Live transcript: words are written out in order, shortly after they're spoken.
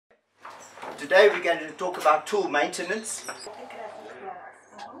Today we're going to talk about tool maintenance.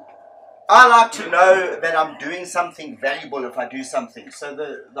 I like to know that I'm doing something valuable if I do something. So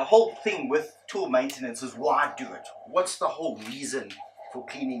the whole thing with tool maintenance is why do it? What's the whole reason for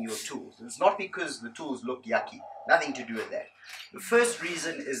cleaning your tools? It's not because the tools look yucky. Nothing to do with that. The first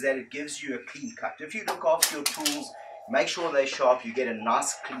reason is that it gives you a clean cut. If you look after your tools, make sure they're sharp, you get a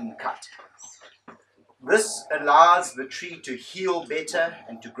nice clean cut. This allows the tree to heal better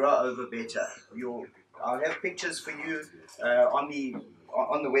and to grow over better. I'll have pictures for you on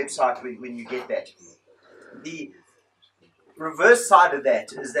the website when you get that. The reverse side of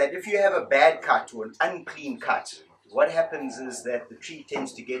that is that if you have a bad cut or an unclean cut, what happens is that the tree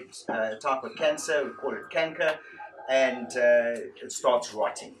tends to get a type of cancer, we call it canker, and it starts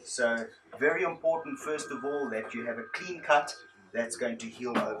rotting. So very important, first of all, that you have a clean cut that's going to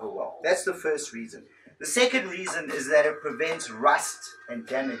heal over well. That's the first reason. The second reason is that it prevents rust and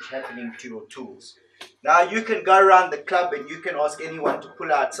damage happening to your tools. Now you can go around the club and you can ask anyone to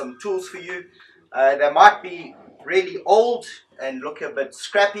pull out some tools for you. They might be really old and look a bit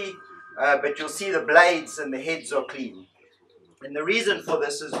scrappy, but you'll see the blades and the heads are clean. And the reason for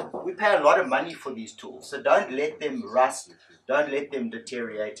this is we pay a lot of money for these tools, so don't let them rust, don't let them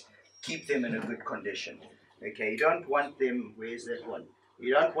deteriorate, keep them in a good condition. Okay, you don't want them, where's that one?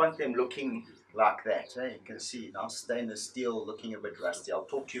 You don't want them looking like that. You can see now stainless steel looking a bit rusty. I'll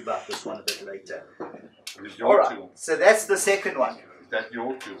talk to you about this one a bit later. Alright, so that's the second one. Is that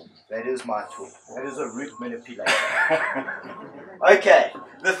your tool? That is my tool. That is a root manipulator. Okay,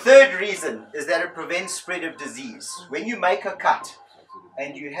 the third reason is that it prevents spread of disease. When you make a cut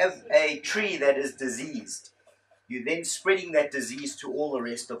and you have a tree that is diseased, you're then spreading that disease to all the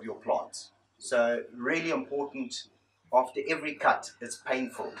rest of your plants. So really important. After every cut, it's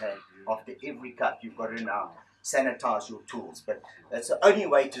painful. Okay? After every cut, you've got to now sanitize your tools. But that's the only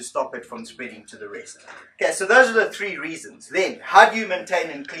way to stop it from spreading to the rest. Okay, so those are the three reasons. Then, how do you maintain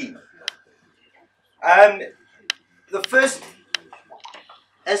and clean? The first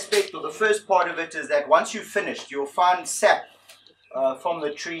aspect or the first part of it is that once you've finished, you'll find sap from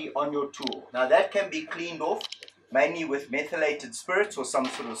the tree on your tool. Now that can be cleaned off, mainly with methylated spirits or some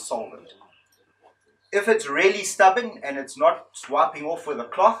sort of solvent. If it's really stubborn and it's not wiping off with a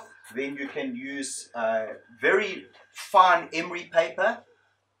cloth, then you can use very fine emery paper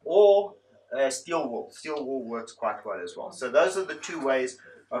or steel wool. Steel wool works quite well as well. So those are the two ways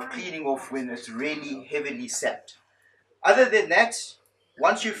of cleaning off when it's really heavily sapped. Other than that,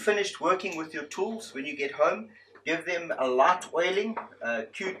 once you've finished working with your tools, when you get home, give them a light oiling.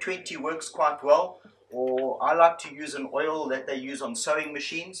 Q20 works quite well. Or I like to use an oil that they use on sewing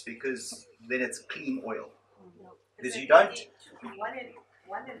machines because then it's clean oil. Because you don't...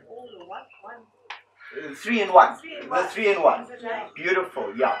 One and all, or what? One? 3 in 1. The 3 in 1.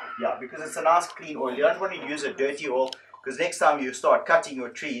 Beautiful, yeah, because it's a nice clean oil. You don't want to use a dirty oil because next time you start cutting your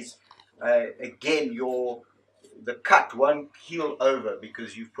trees, again, the cut won't heal over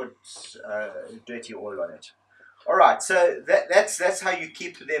because you've put dirty oil on it. Alright, so that's how you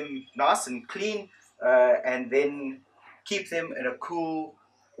keep them nice and clean. And then keep them in a cool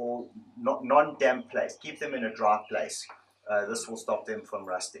or non-damp place. Keep them in a dry place. This will stop them from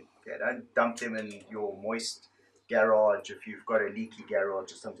rusting. Okay, don't dump them in your moist garage if you've got a leaky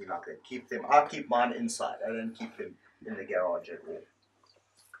garage or something like that. Keep them. I keep mine inside. I don't keep them in the garage at all.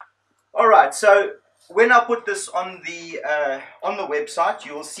 All right. So when I put this on the website,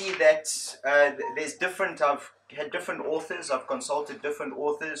 you'll see that there's different. I've had different authors. I've consulted different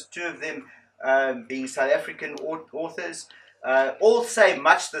authors. 2 of them being South African authors, all say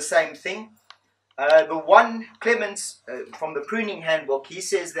much the same thing. The one, Clements, from the Pruning Handbook, he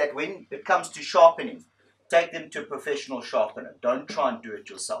says that when it comes to sharpening, take them to a professional sharpener. Don't try and do it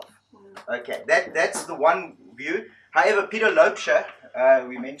yourself. Okay, that's the one view. However, Peter Loubser,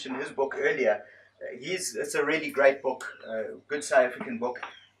 we mentioned his book earlier, it's a really great book, good South African book.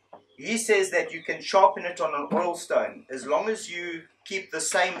 He says that you can sharpen it on an oil stone as long as you keep the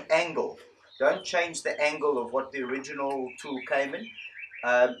same angle. Don't change the angle of what the original tool came in,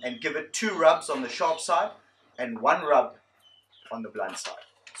 and give it 2 rubs on the sharp side and 1 rub on the blunt side.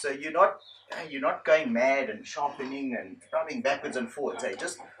 So you're not going mad and sharpening and rubbing backwards and forwards. Hey,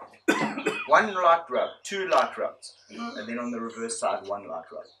 just 1 light rub, 2 light rubs, and then on the reverse side 1 light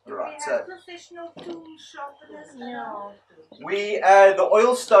rub. Right. So professional tool sharpeners? No. The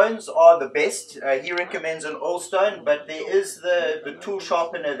oil stones are the best. He recommends an oil stone, but there is the tool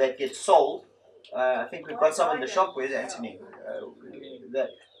sharpener that gets sold. I think we've got some in the shop. Where's Anthony?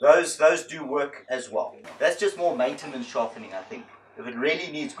 Those do work as well. That's just more maintenance sharpening, I think. If it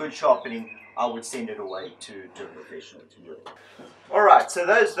really needs good sharpening, I would send it away to a professional to do it. All right, so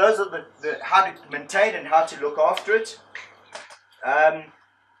those are the how to maintain and how to look after it.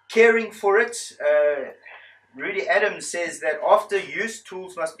 Caring for it. Rudy Adams says that after use,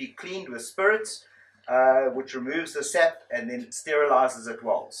 tools must be cleaned with spirits, which removes the sap and then sterilizes it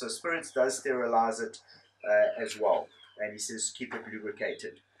well. So spirits does sterilize it as well. And he says keep it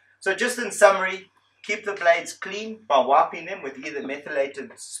lubricated. So just in summary, keep the blades clean by wiping them with either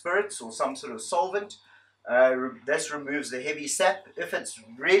methylated spirits or some sort of solvent. This removes the heavy sap. If it's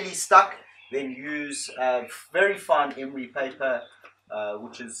really stuck, then use very fine emery paper,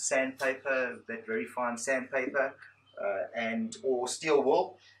 which is sandpaper, that very fine sandpaper, or steel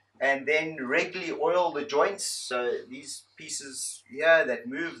wool, and then regularly oil the joints. So these pieces here that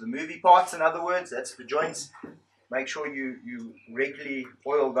move, the movie parts, in other words, that's the joints. Make sure you regularly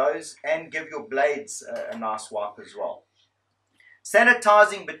oil those and give your blades a nice wipe as well.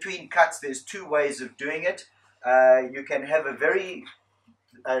 Sanitizing between cuts, there's two ways of doing it. You can have a very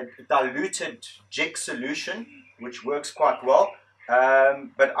diluted Jig solution, which works quite well,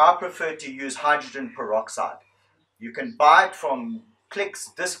 but I prefer to use hydrogen peroxide. You can buy it from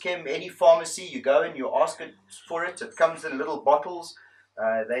Clicks, Dischem, any pharmacy. You go in, you ask it for it. It comes in little bottles.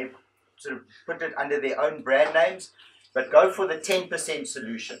 They sort of put it under their own brand names, but go for the 10%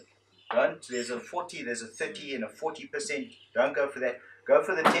 solution. There's a 40, there's a 30 and a 40%. Don't go for that. Go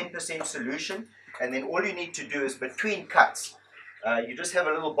for the 10% solution, and then all you need to do is between cuts, you just have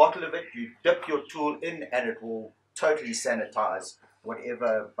a little bottle of it, you dip your tool in, and it will totally sanitize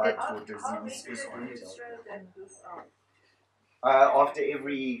whatever bug or disease is on it. After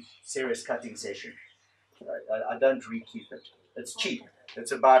every serious cutting session. I don't re-keep it. It's cheap.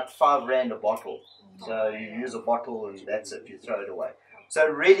 It's about R5 a bottle. So you use a bottle and that's it. You throw it away. So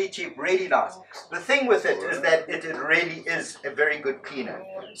really cheap, really nice. The thing with it is that it really is a very good cleaner.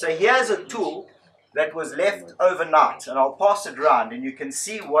 So here's a tool that was left overnight, and I'll pass it around, and you can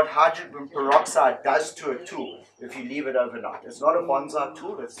see what hydrogen peroxide does to a tool if you leave it overnight. It's not a bonsai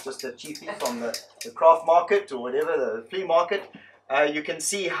tool, it's just a cheapie from the craft market or whatever, the flea market. You can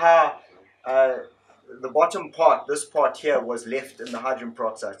see how the bottom part, this part here, was left in the hydrogen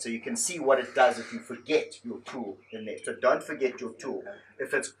peroxide. So you can see what it does if you forget your tool in there. So don't forget your tool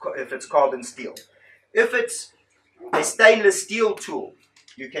if it's carbon steel. If it's a stainless steel tool,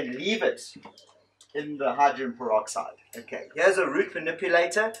 you can leave it in the hydrogen peroxide. Okay, here's a root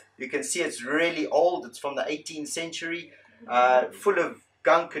manipulator. You can see it's really old. It's from the 18th century, full of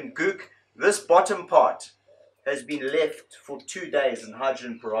gunk and gook. This bottom part has been left for 2 days in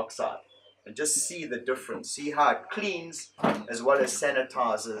hydrogen peroxide. And just see the difference. See how it cleans as well as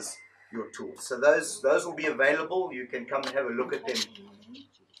sanitizes your tools. So those will be available. You can come and have a look at them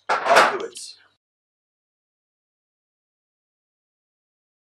afterwards.